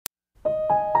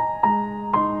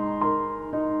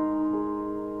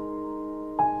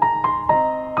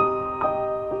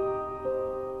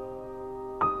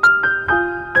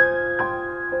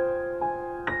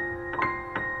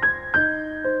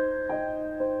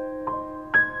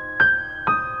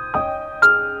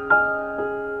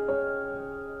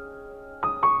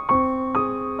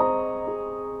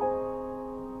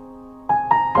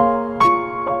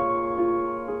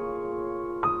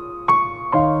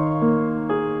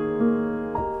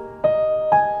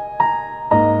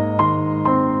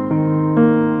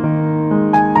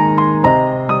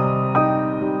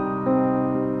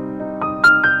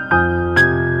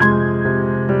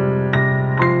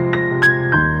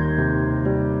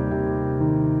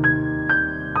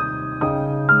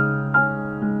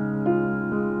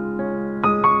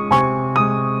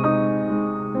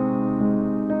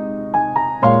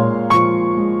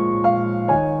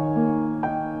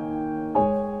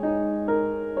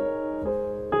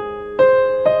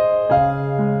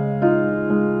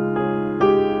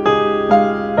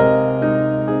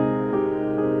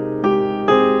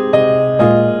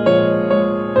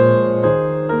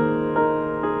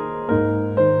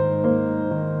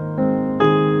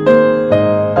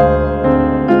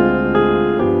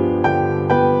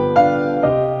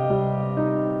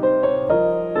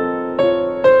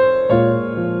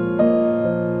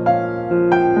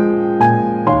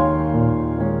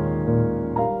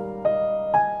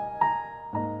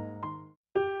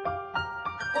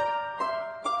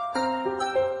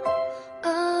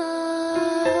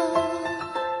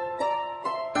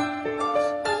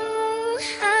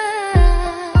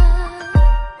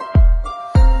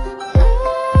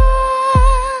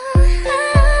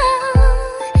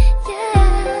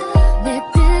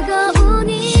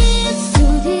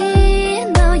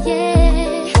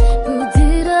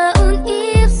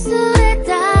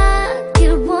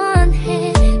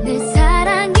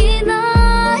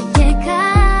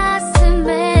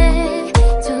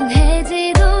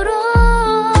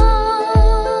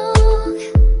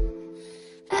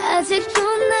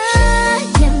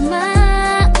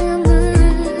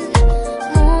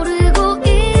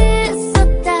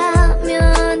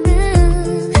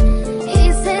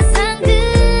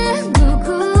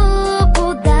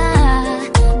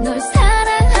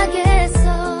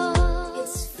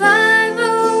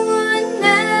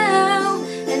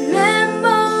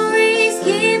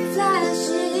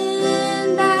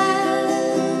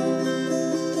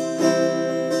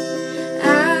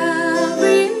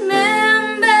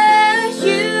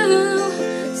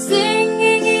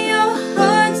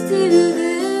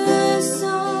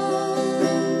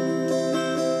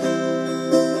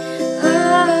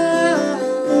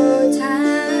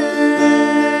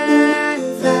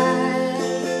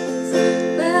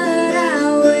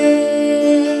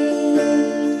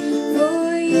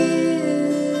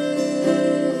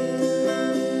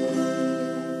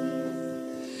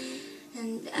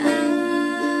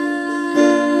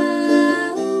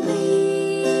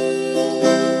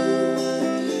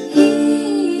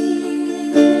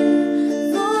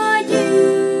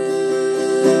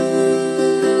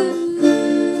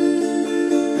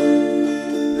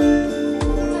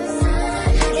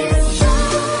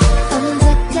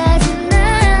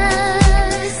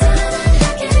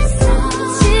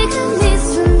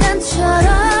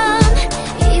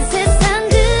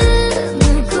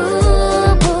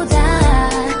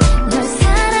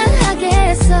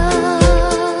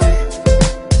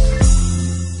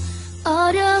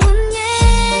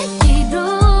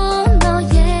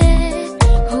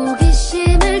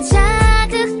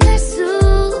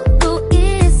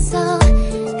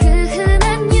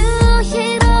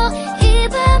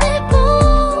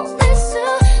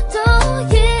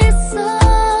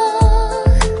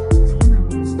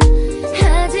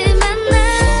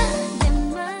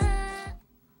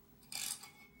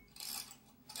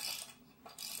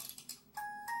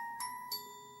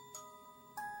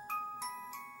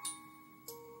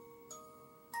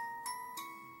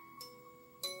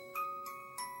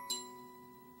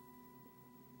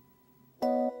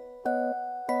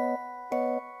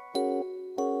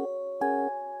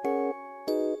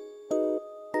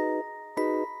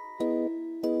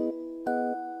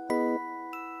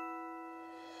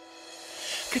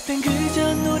그땐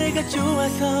그저 노래가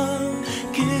좋아서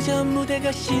그저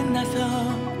무대가 신나서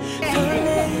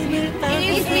설레임을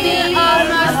It's been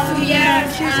almost 2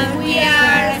 years and we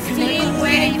are still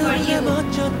waiting for you.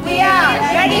 We are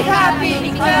very happy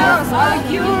because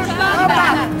of your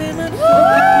comeback.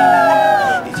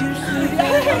 잊을 수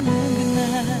없는 그날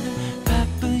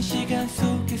바쁜 시간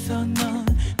속에서 넌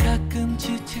가끔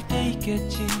지칠 때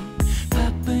있겠지.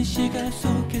 바쁜 시간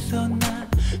속에서 나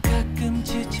가끔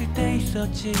지칠 때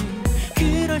있었지.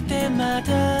 그럴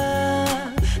때마다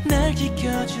날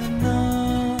지켜준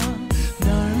너,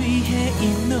 널 위해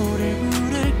이 노래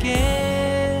부를게.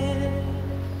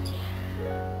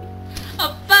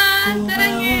 오빠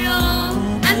사랑해요.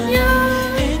 안녕.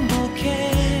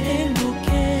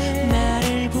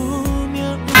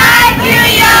 Kyu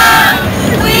Jong,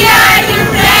 we are your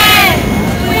friends.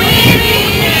 We've been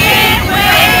here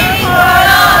waiting for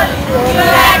all. You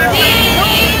are this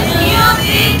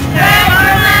music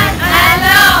performance and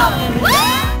love.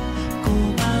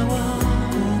 고마워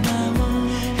고마워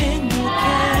행복해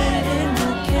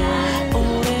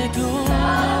올해도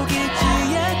오겠지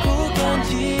않고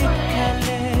간직할래.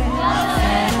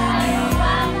 사랑해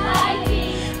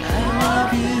I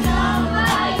love you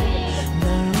널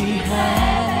위한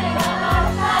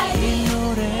이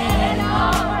노래.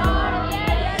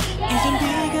 이젠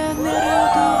비가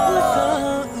내려도 웃어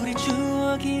우리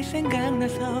추억이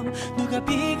생각나서. 누가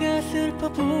비가 슬퍼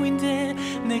보인대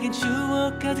내겐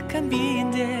추억 가득한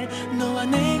비인데. 너와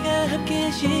내가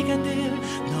함께한 시간들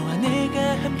너와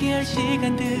내가 함께할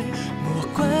시간들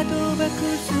무엇과도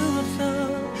바꿀 수 없어.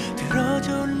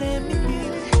 들어줄래 미미.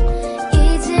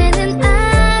 이제는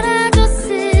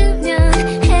알아줬으면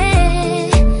해.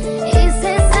 이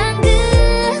세상 그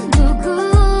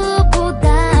누구보다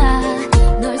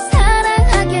널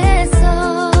사랑하겠어.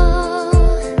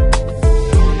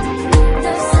 널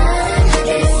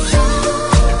사랑하겠어.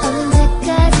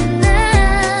 언제까지나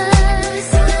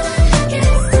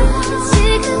사랑하겠어.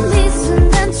 지금 이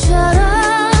순간처럼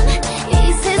이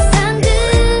세상 그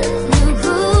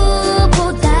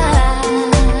누구보다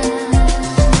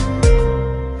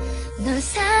널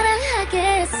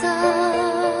사랑하겠어.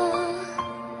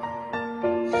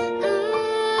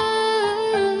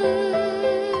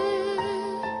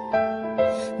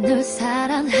 널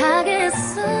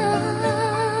사랑하겠어.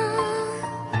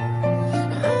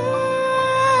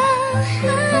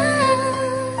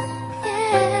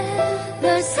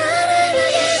 널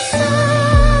사랑하겠어.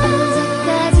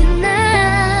 언제까지나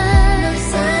널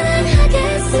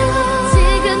사랑하겠어.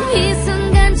 지금 이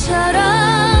순간처럼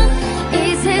이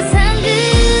세상 그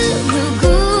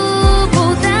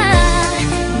누구보다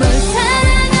널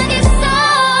사랑하겠어.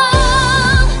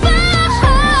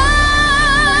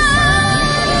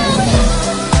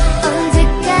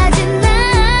 언제까지나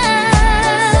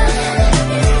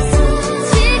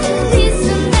지금 이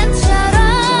순간처럼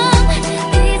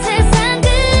이 세상 그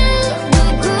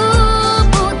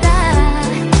누구보다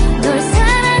널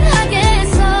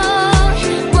사랑하겠어.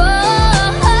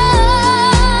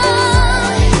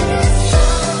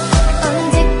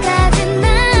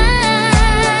 언제까지나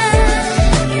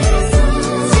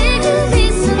지금 이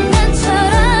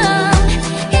순간처럼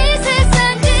이 세상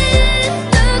그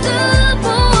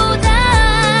누구보다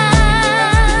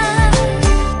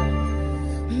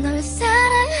널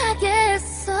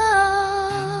사랑하겠어.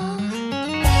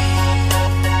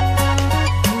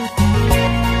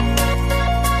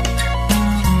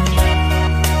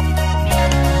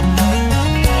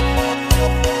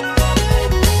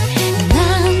 난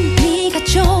네가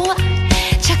좋아.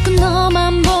 자꾸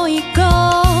너만 보이고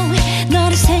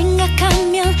너를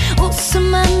생각하면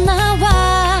웃음만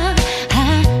나와.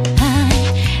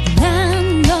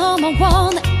 난 너만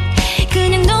원해.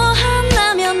 그냥 너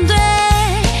하나면 돼.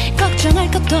 걱정할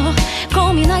것도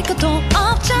고민할 것도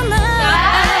없잖아.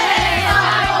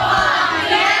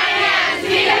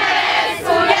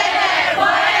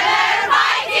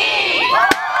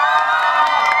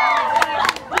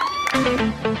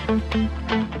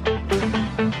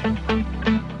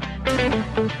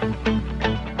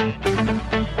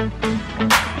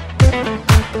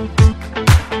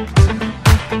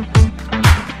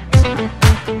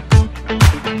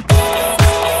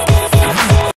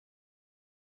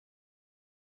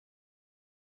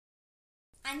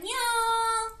 안녕!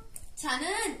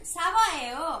 저는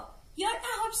사바예요.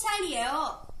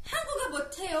 19살이에요. 한국어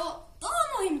못해요.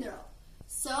 너무 힘들어.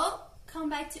 So, come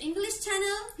back to English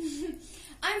channel.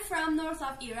 I'm from north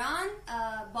of Iran,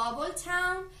 Babol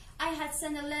town. I had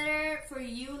sent a letter for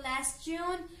you last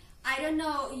June. I don't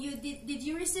know, did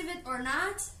you receive it or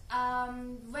not?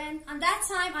 When on that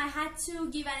time I had to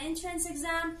give an entrance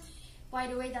exam. By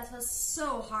the way, that was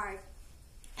so hard.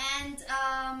 and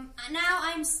now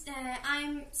I'm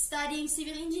studying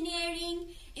civil engineering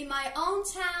in my own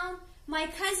town. My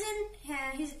cousin,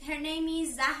 her name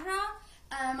is Zahra.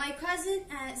 My cousin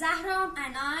Zahra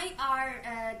and I are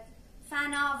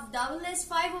fan of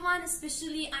SS501,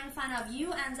 especially I'm fan of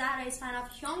you, and Zahra is fan of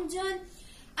Hyungjun.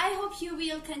 I hope you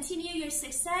will continue your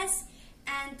success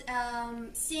and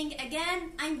sing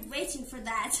again. I'm waiting for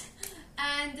that.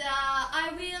 And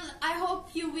I hope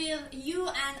you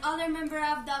and other member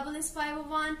of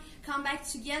SS501 come back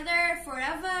together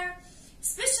forever.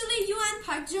 Especially you and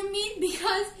Park Jung-min,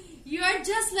 because you are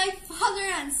just like father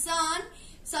and son.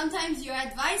 Sometimes you're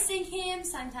advising him,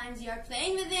 sometimes you're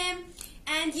playing with him.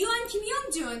 And you and Kim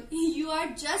Young-jun, you are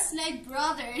just like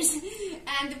brothers.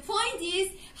 And the point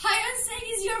is, Hyorin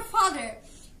is your father.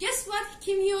 Guess what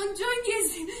Kim Young-jun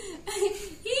is?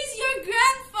 He's your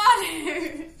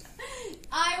grandfather.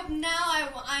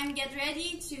 I'm get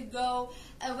ready to go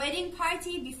a wedding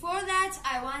party. Before that,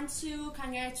 I want to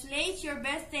congratulate your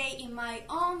birthday in my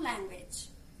own language.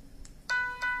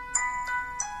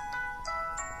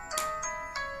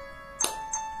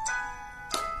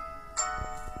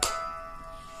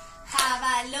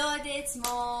 تولدت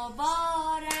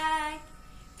مبارک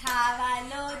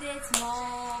تولدت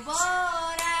مبارک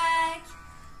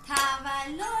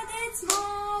تولدت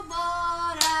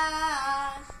مبارک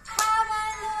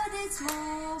تولدت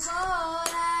مبارک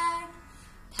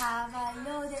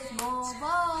تولدت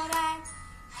مبارک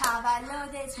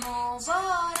تولدت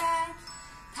مبارک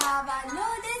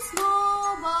تولدت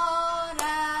مبارک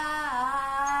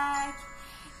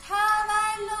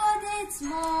تولدت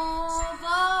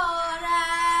مبارک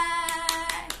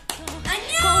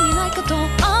고민할 것도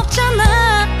없잖아.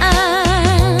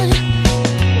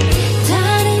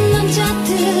 다른 남자들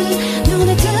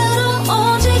눈에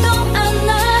들어오지도 않아.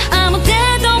 아무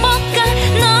데도 못 가.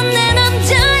 넌 내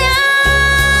남자야.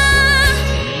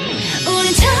 우린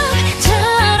참 잘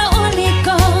어울리고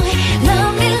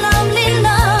Lovely lovely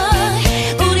love.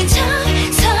 우린 참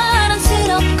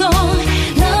사랑스럽고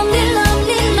Lovely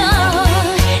lovely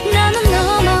love. 나는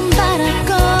너만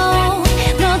바랐고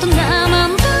너도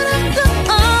나만 바랐고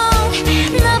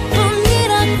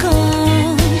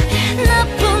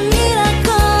나뿐이라고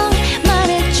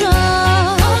말해줘.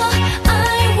 Oh I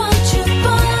want you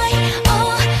boy.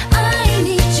 Oh I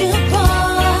need you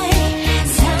boy.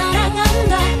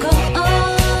 사랑한다고.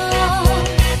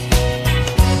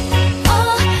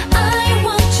 Oh I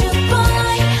want you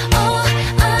boy. Oh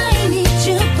I need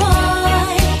you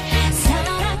boy.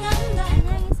 사랑한다.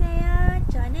 안녕하세요.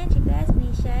 저는 지금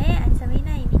인도네시아의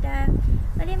안사미나입니다.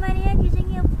 오랜만이야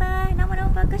규정이 오빠.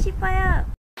 너무너무 보고 싶어요.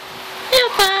 Hey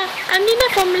Oppa, I'm Nina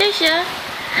from Malaysia.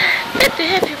 Glad to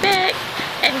have you back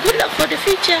and good luck for the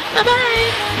future. Bye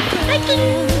bye.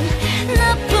 Hiking.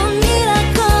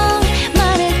 나뿐이라고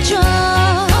말해줘.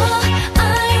 Oh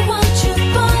I want you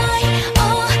boy.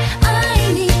 Oh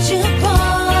I need you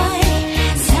boy.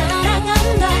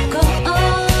 사랑한다고. Oh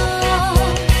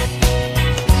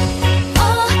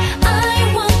I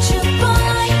want you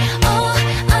boy. Oh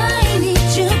I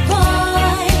need you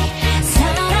boy.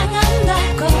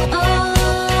 사랑한다고.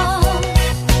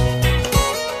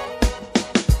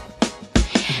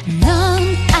 넌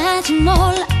아직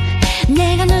몰라.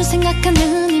 내가 널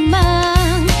생각하는 이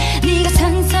맘. 네가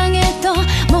상상해도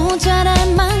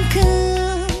모자랄 만큼.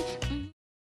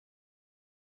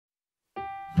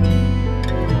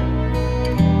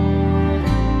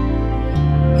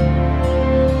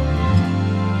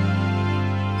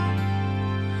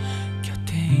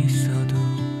 곁에 있어도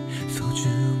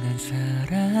소중한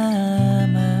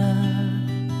사람아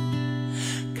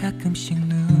가끔씩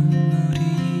눈물이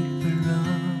흘러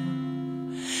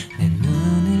내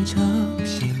눈을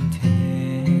적신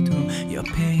태도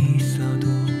옆에 있어도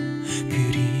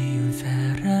그리운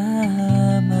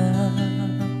사람아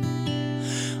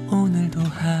오늘도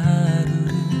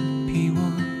하루를 비워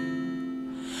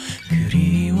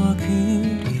그리워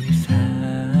그릴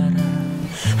사람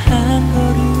한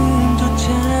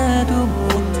걸음조차도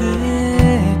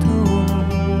못해도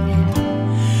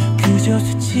그저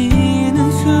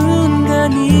스치는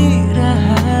순간이라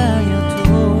하여도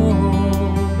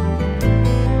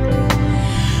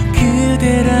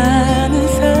그대라는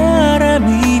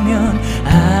사람이면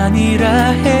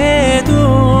아니라 해도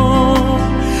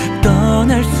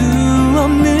떠날 수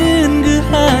없는 그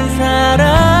한 사람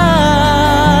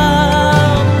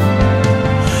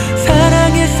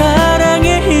사랑에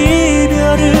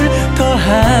이별을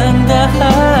더한다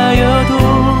하여도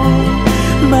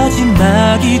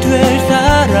마지막이 될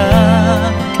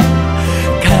사람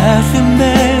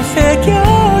가슴에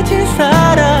새겨진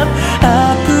사람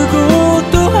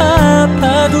아프고 또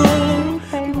아파도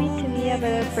Inspired me to meet a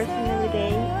better person every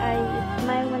day.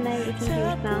 listen to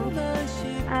your song.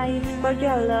 I support you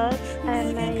a lot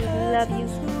and I love you.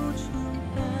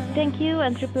 Thank you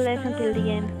and triple S until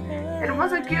the end.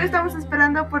 Hermoso Kyu, estamos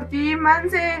esperando por ti.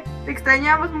 Manse, te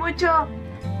extrañamos mucho.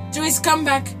 Please come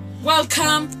back.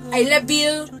 Welcome. I love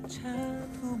you.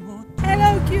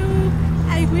 Hello Kyu.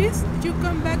 I wish you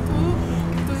come back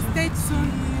to stage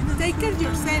soon. Take care of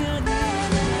yourself.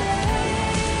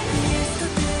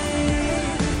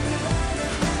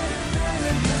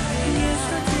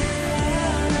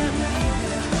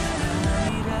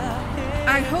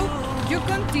 I hope you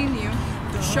continue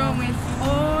showing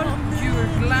all your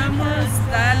glamorous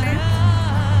talent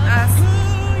as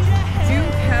you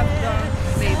have done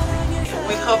lately.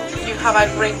 We hope you have a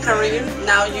great career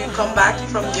now you come back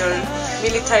from your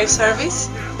military service.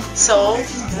 So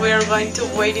we are going to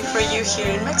waiting for you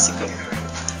here in Mexico.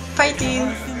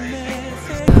 Fighting!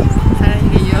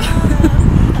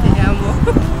 Te amo.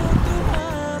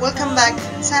 Welcome back,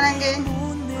 사랑해.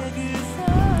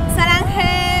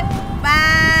 사랑해.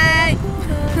 Bye.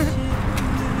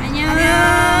 안녕.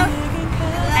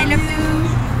 I love you.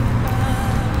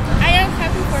 I am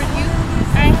happy for you.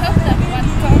 I hope that what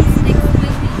comes next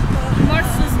will be more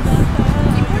successful.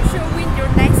 Keep on showing your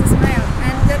nice smile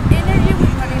and the energy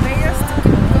will motivate us to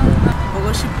keep going. 보고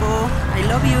싶어. I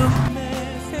love you.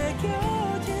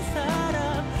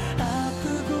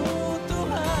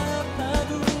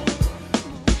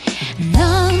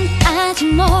 넌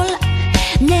아직 몰라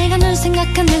내가 널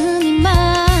생각하는 이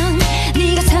맘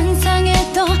네가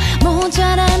상상해도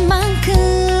모자랄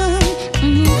만큼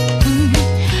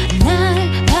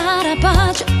날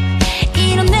바라봐줘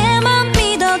이런 내 맘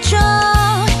믿어줘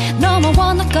너만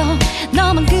원하고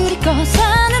너만 그리고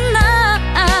사는 날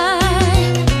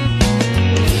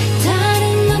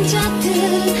다른 남자들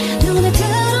눈에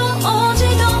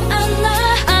들어오지도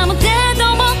않아 아무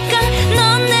데도 못 가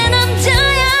넌 내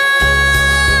남자야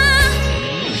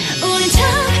우린 참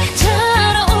잘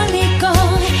어울리고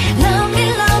Lovely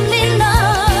lovely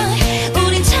love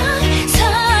우린 참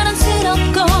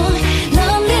사랑스럽고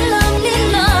Lovely lovely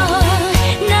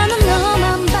love 나는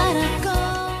너만 바라고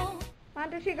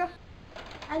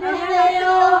안녕하세요.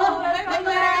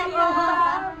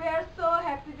 We are so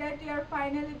happy that you are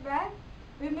finally back.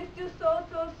 We missed you so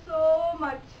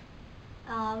much.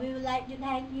 We would like to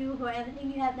thank you for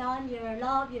everything you have done, your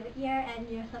love, your care, and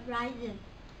your surprises.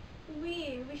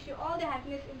 We wish you all the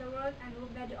happiness in the world and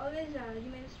hope that you always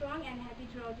remain strong and happy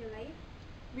throughout your life.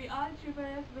 We all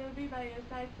troopers will be by your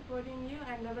side supporting you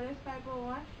and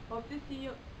SS501 hope to see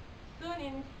you soon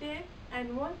in Inst.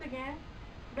 And once again,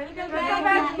 welcome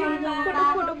back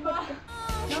to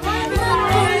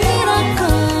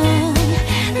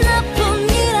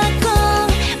나뿐이라고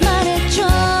말해줘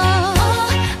Oh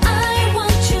I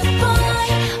want you boy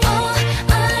Oh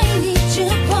I need you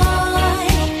boy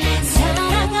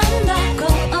사랑한다고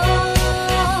Oh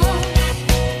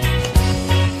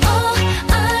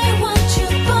I want you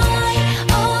boy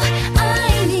Oh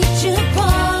I need you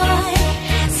boy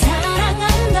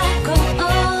사랑한다고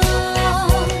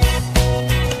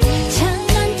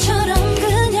장난처럼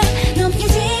그냥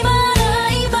넘기지 마라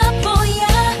이 바보야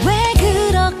왜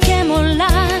그렇게 몰라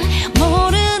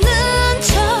모르는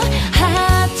척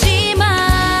하지마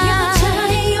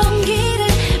여자의 용기를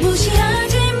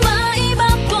무시하지 마 이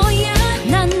바보야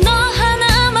난 너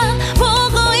하나만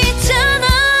보고 있잖아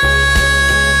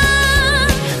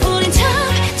우린 참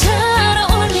잘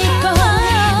어울리고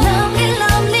Lovely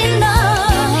lovely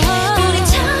love 우린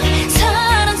참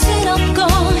사랑스럽고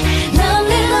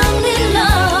Lovely lovely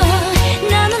love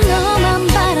나는 너만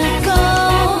바라고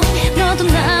너도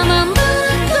나만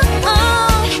바라고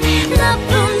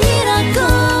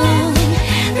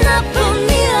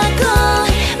나뿐이라고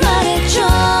말해줘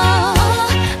Oh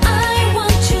I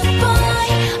want you boy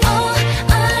Oh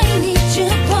I need you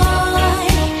boy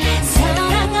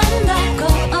사랑한다고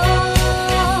Oh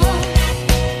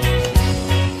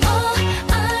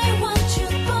I want you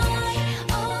boy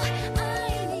Oh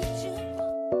I need you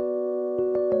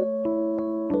boy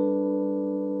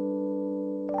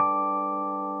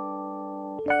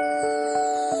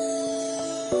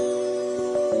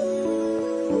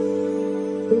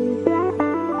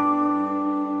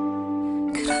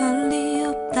그럴 리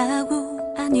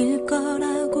없다고 아닐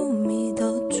거라고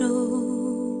믿었죠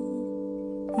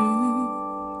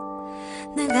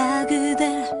내가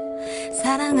그댈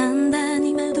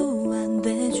사랑한다니 말도 안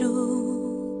되죠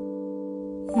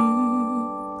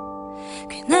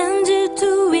괜한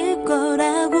질투일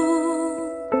거라고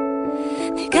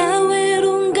내가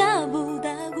외로운가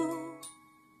보다고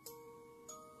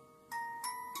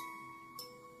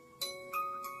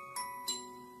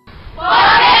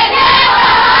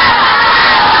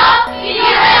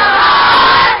Yiruma!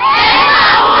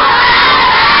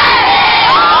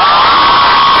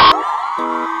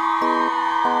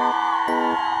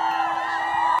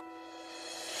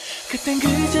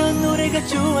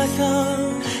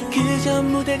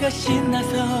 던 무대가 신나서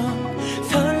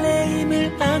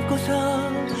설레임을 안고서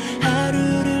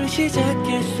하루를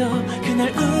시작했어.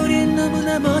 그날 우린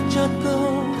너무나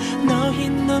멋졌고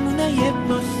너흰 너무나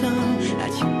예뻤어.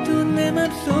 아직도 내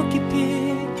맘속 깊이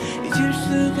잊을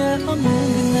수가 없는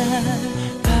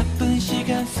그날. 바쁜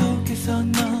시간 속에서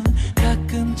넌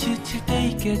가끔 지칠 때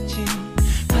있겠지.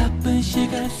 바쁜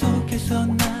시간 속에서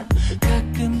나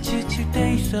가끔 지칠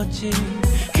때 있었지.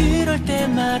 그럴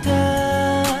때마다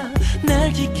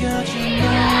날 지켜준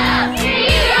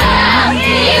너.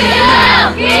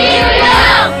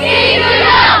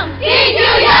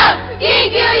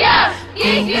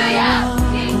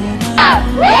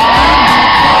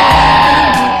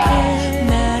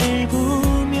 나를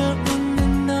보며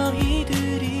웃는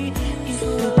너희들이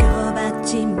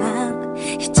속여봤지만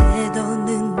이제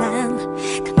더는 난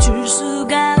감출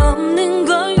수가 없는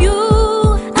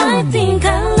걸요. I think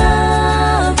I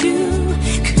love you.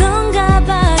 그런가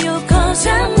봐요. Cause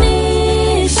I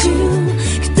miss you.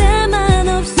 그때만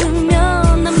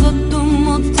없으면 아무것도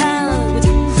못하고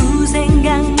자꾸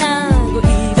생각나고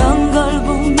이런 걸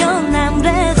보면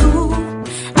아무래도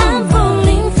I'm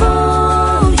falling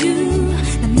for you.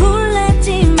 난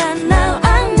몰랐지만 now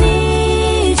I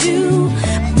need you.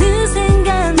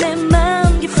 어느샌가 내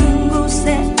마음 깊은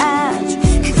곳에 아주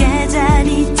크게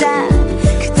자리 잡은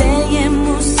그대의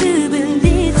모습을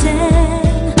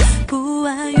이젠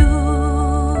보아요.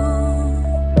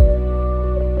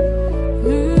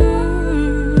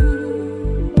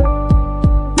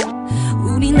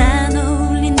 우리 나눠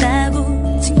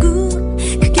울린다고 친구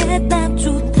그게 딱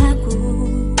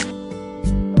좋다고.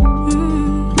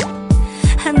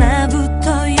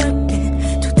 하나부터 10개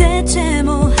도대체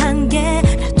뭐 한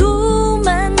개라도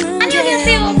맞는 게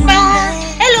안녕하세요, 오빠.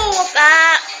 Hello, 오빠.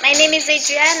 My name is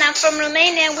Adriana. I'm from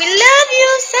Romania. We love you.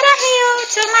 사랑해요.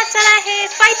 정말 사랑해.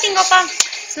 Fighting, 오빠.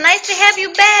 It's nice to have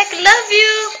you back. Love you.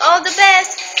 All the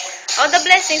best. All the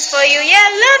blessings for you. Yeah,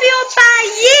 love you, 오빠.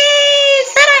 Yeah,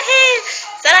 사랑해.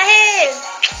 사랑해.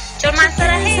 정말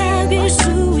사랑해. 사귈 수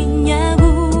있냐고.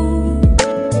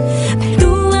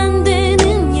 말도 안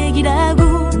되는 얘기라고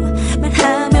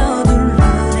말하며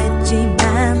놀라랬지만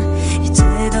이제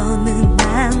더는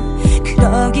난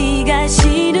그러기가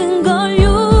싫은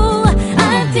걸요.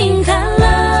 I think I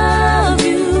love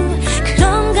you.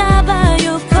 그런가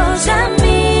봐요. Cause I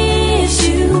miss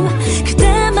you.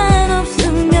 그대만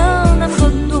없으면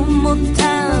아무것도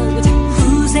못하고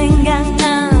자꾸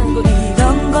생각나고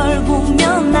이런 걸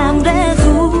보면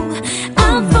아무래도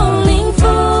I'm falling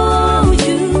for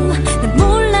you. 난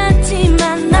몰랐지만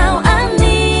now I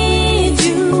need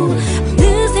you.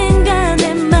 어느샌가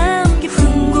내 마음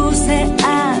깊은 곳에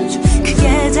아주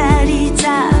크게 자리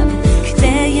잡은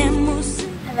그대의 모습.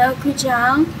 Hello, Kyu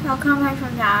Jong. Welcome back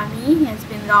from the army. It's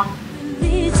been long.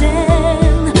 이젠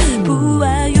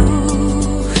보아요.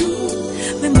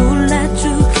 왜 몰랐죠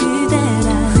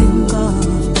그대라는 걸.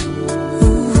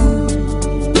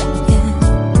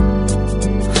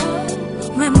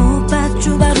 왜 못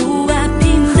봤죠 바로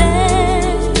앞인데.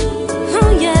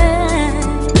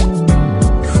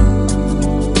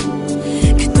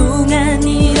 그동안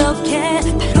이렇게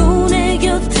바로 내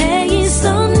곁에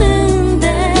있었는데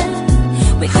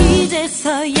왜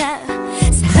이제서야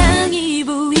사랑이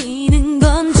보이는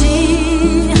건지.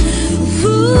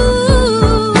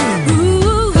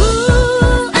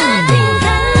 I think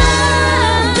I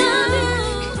love you.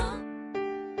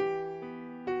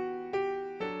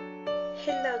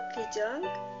 Hello, Kyu Jong.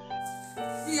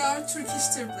 We are Turkish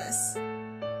triplets.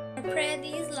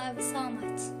 Predis love you so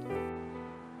much.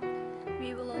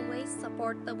 We will always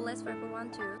support the blessed for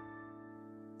everyone too.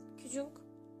 Kyu Jong,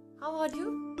 how are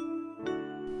you?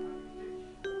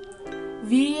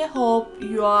 We hope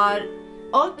you are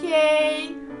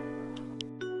okay.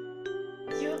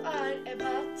 You are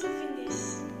about to finish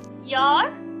Your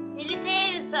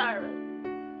military service.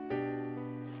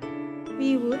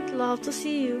 We would love to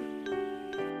see you.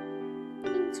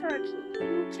 In Turkey,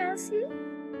 you can see.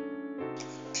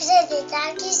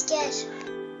 President Discharge.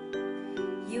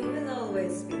 You will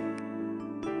always be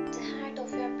The heart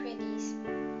of your pretties.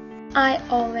 I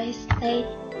always stay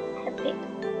happy.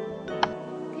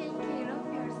 Take care of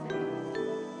yourself.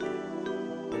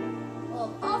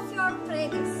 All of your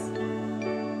prayers.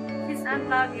 Peace and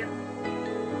love you.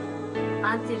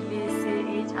 until we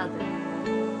see each other.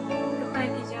 Goodbye,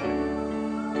 Kyu Jong.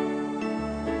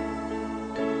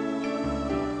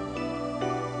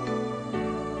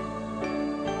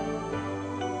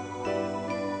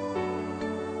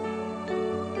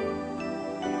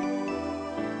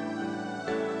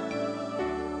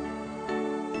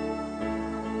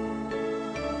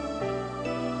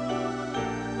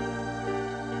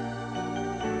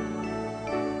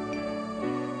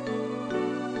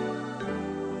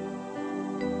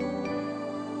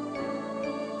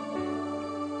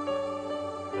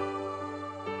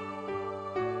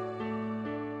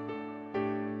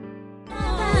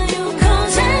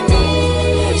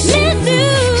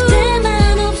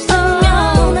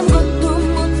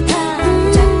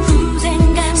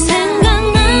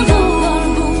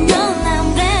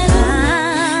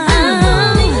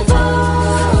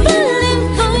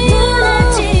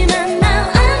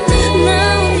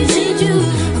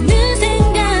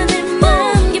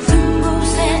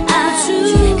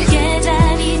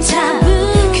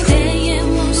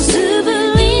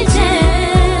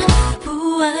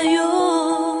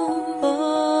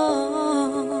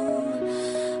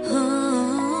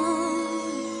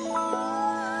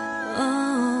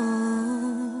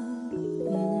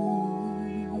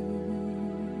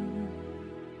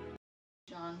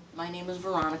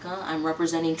 Veronica. I'm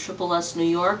representing Triple S New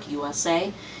York,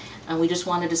 USA, and we just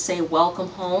wanted to say welcome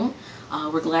home.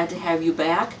 We're glad to have you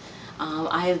back.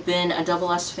 I have been a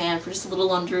Double S fan for just a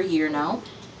little under a year now.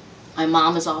 My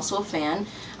mom is also a fan.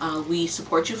 We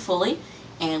support you fully,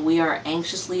 and we are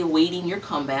anxiously awaiting your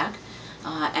comeback.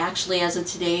 Actually, as of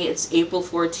today, it's April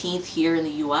 14th here in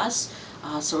the US,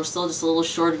 so we're still just a little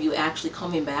short of you actually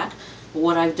coming back. But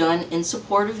what I've done in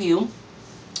support of you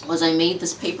was I made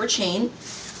this paper chain.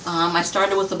 I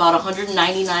started with about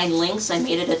 199 links. I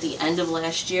made it at the end of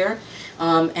last year,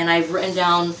 and I've written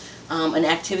down an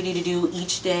activity to do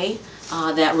each day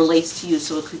that relates to you.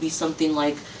 So it could be something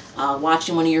like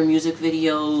watching one of your music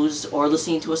videos, or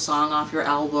listening to a song off your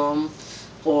album,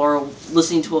 or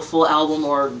listening to a full album,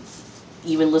 or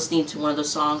even listening to one of the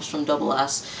songs from Double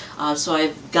S. So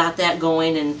I've got that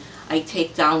going, and I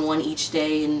take down one each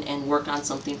day and work on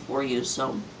something for you.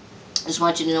 So I just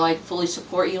want you to know I fully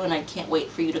support you, and I can't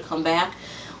wait for you to come back.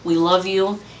 We love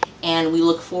you, and we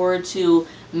look forward to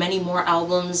many more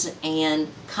albums and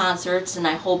concerts, and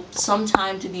I hope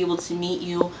sometime to be able to meet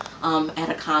you at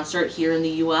a concert here in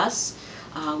the US.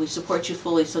 We support you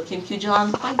fully. So Kim Kyu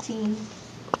Jong, fighting!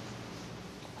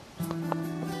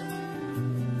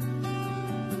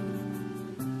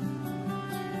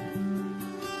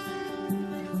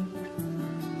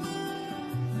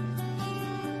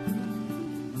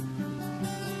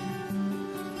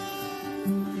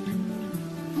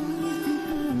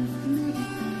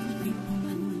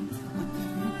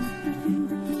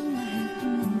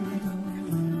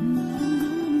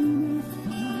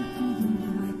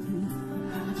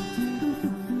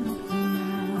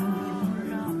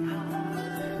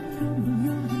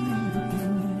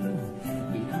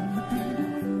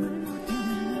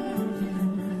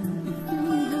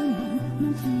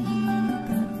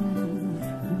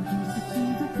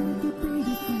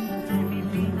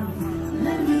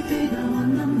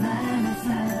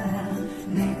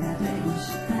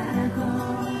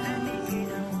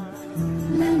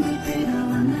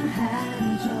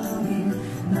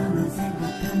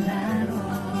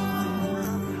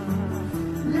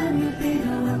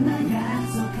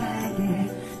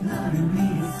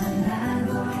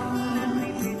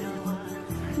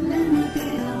 Let me be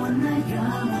the one that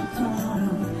you're